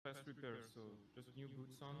fast repair, so just new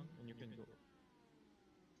boots on and you can go.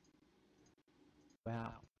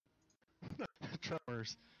 Wow.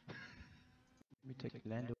 Tremors. Let me take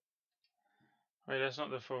Lando. Wait, that's not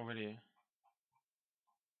the full video.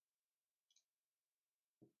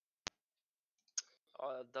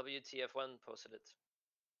 WTF1 posted it.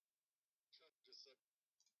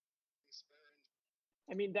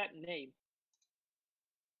 I mean, that name.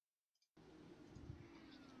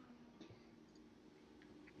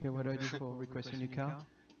 Okay, what do I do for requesting new car?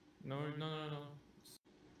 No.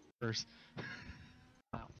 First.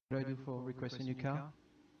 What do I do for requesting new car?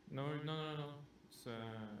 No. It's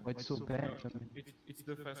Why it's so bad? it's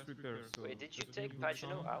the fast repair. So Wait, did you just new take boots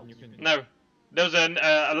Pagenaud on out? and you can. No, there was a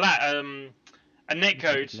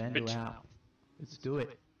netcode. Lando out. Let's do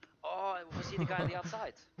it. Oh, was he the guy on the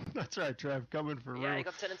outside? That's right, Trev. Coming for Yeah, real. he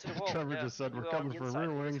got 10 into the wall. Trevor yeah. just said We we're were coming on the for inside,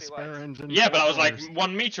 real wing, three spare wides. engine. Yeah, but I was like doors.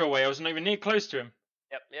 1 meter away. I wasn't even near close to him.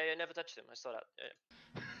 Yep, yeah, never touched him. I saw that.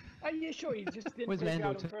 Yeah. Are you sure he just didn't Where's take it Lando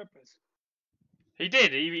out on purpose? He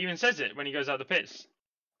did. He even says it when he goes out the pits.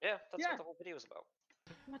 Yeah, that's Yeah. what the whole video was about.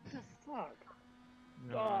 What the fuck?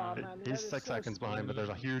 No, Oh man, that He's is 6 so seconds behind, but there's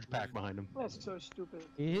a huge pack behind him. That's so stupid.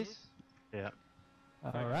 Is? Yeah.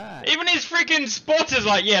 Alright. Even his freaking spotter's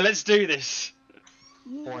like, yeah, let's do this.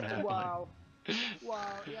 Four and a half Wow.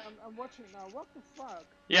 Wow. Yeah, I'm watching now. What the fuck?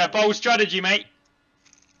 Yeah, bold strategy, mate.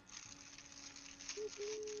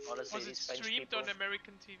 Honestly, Was it these French streamed people, on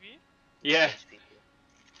American TV? Yeah. French people.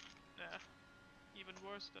 Yeah. Even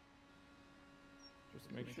worse though.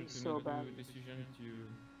 just make sure It's to so not bad. do a decision you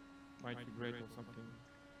might regret or something.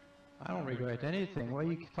 I don't regret anything. What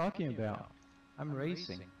are you talking about? I'm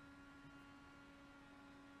racing.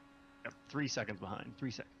 Yep, 3 seconds behind. 3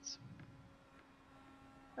 seconds.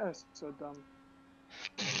 That's so dumb.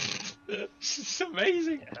 It's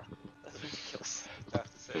amazing. Yeah, that's ridiculous. I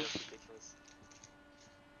have to say, that's ridiculous.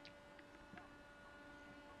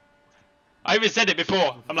 I even said it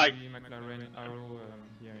before. I'm like, McLaren, Arrow,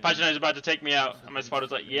 yeah. Pagenaud's about to take me out. And my spotter's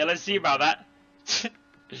like, yeah, let's see about that.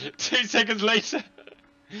 2 seconds later,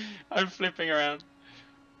 I'm flipping around.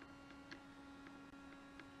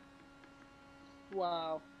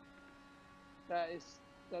 Wow. That's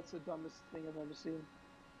the dumbest thing I've ever seen.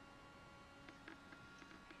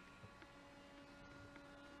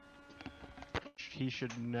 He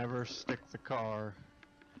should never stick the car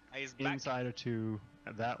He's back. inside of 2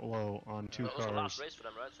 that low on 2 That was the last cars. race for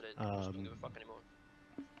them, right? So they just don't give a fuck anymore.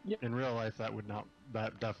 In real life,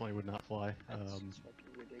 that definitely would not fly. That's fucking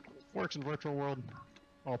ridiculous. Works in virtual world,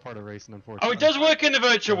 all part of racing, unfortunately. Oh, it does work in the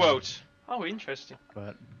virtual world. Oh, interesting.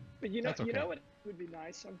 But But you That's know okay. what would be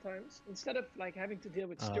nice sometimes? Instead of like having to deal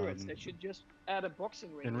with stewards, they should just add a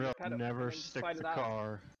boxing ring. in in the real, paddock never and just stick fight the it out.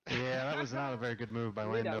 car. Yeah, that was not a very good move by Yeah,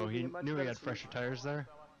 that Lando. would be He a much knew he better had fresher solution. tires there.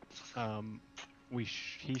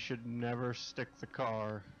 He should never stick the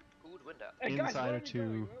car Who would win that? Hey, guys, inside where are of we 2 going?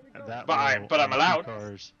 Where are we going? that But I- low but I'm on 2 allowed.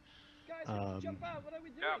 cars. Guys, jump out! What are we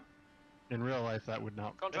doing? Yeah. In real life, that would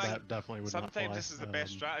not. Contract. That definitely would not fly. Sometimes this is the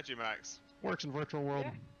best strategy, Max. Works in virtual world,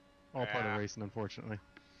 Yeah. all part Yeah. of racing, unfortunately.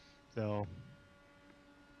 So,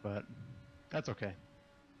 but that's okay.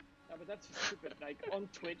 No, but that's stupid. Like on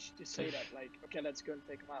Twitch to say that, like, okay, let's go and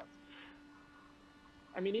take him out.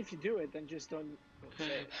 I mean, if you do it, then just don't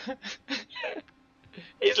say it.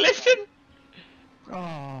 He's lifting.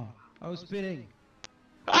 Oh, I was spinning.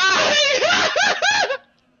 Ah!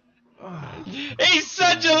 He's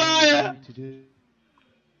such a liar.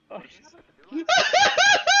 Oh,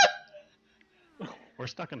 We're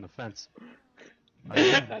stuck in the fence.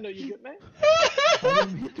 I know you good, man. I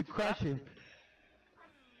didn't mean to crash him.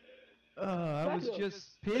 I was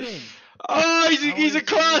just spinning. Oh, he's a I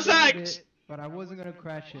class wanted to act. do it, but I wasn't gonna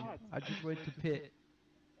crash him. I just went to pit.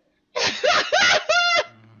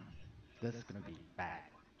 That's gonna be bad.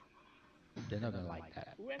 They're not gonna like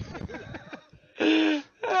that. Who entered the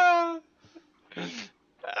villa?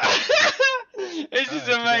 This is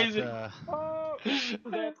Alright, you got, amazing. Oh,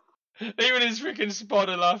 that. Even his freaking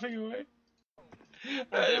spotter laughing away.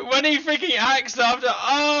 When he freaking acts after,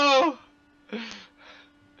 oh,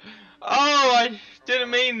 I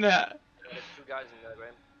didn't mean that. There's 2 guys in there,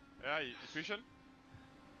 Graham. Yeah, you pushing?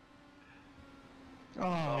 Oh,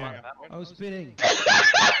 Yeah. I was spinning.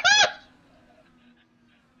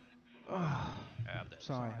 Oh, Yeah,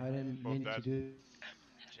 sorry, I didn't mean to do.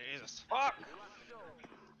 Jesus. Fuck!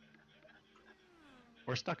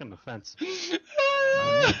 We're stuck in the fence.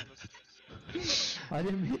 I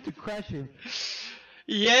didn't mean to crash him.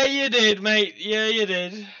 Yeah, you did, mate. Yeah, you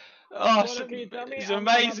did. Oh, Can you tell me? he's I'm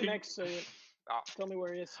up amazing. next, so tell me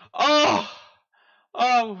where he is. Oh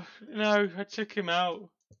no, I took him out.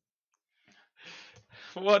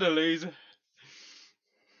 What a loser.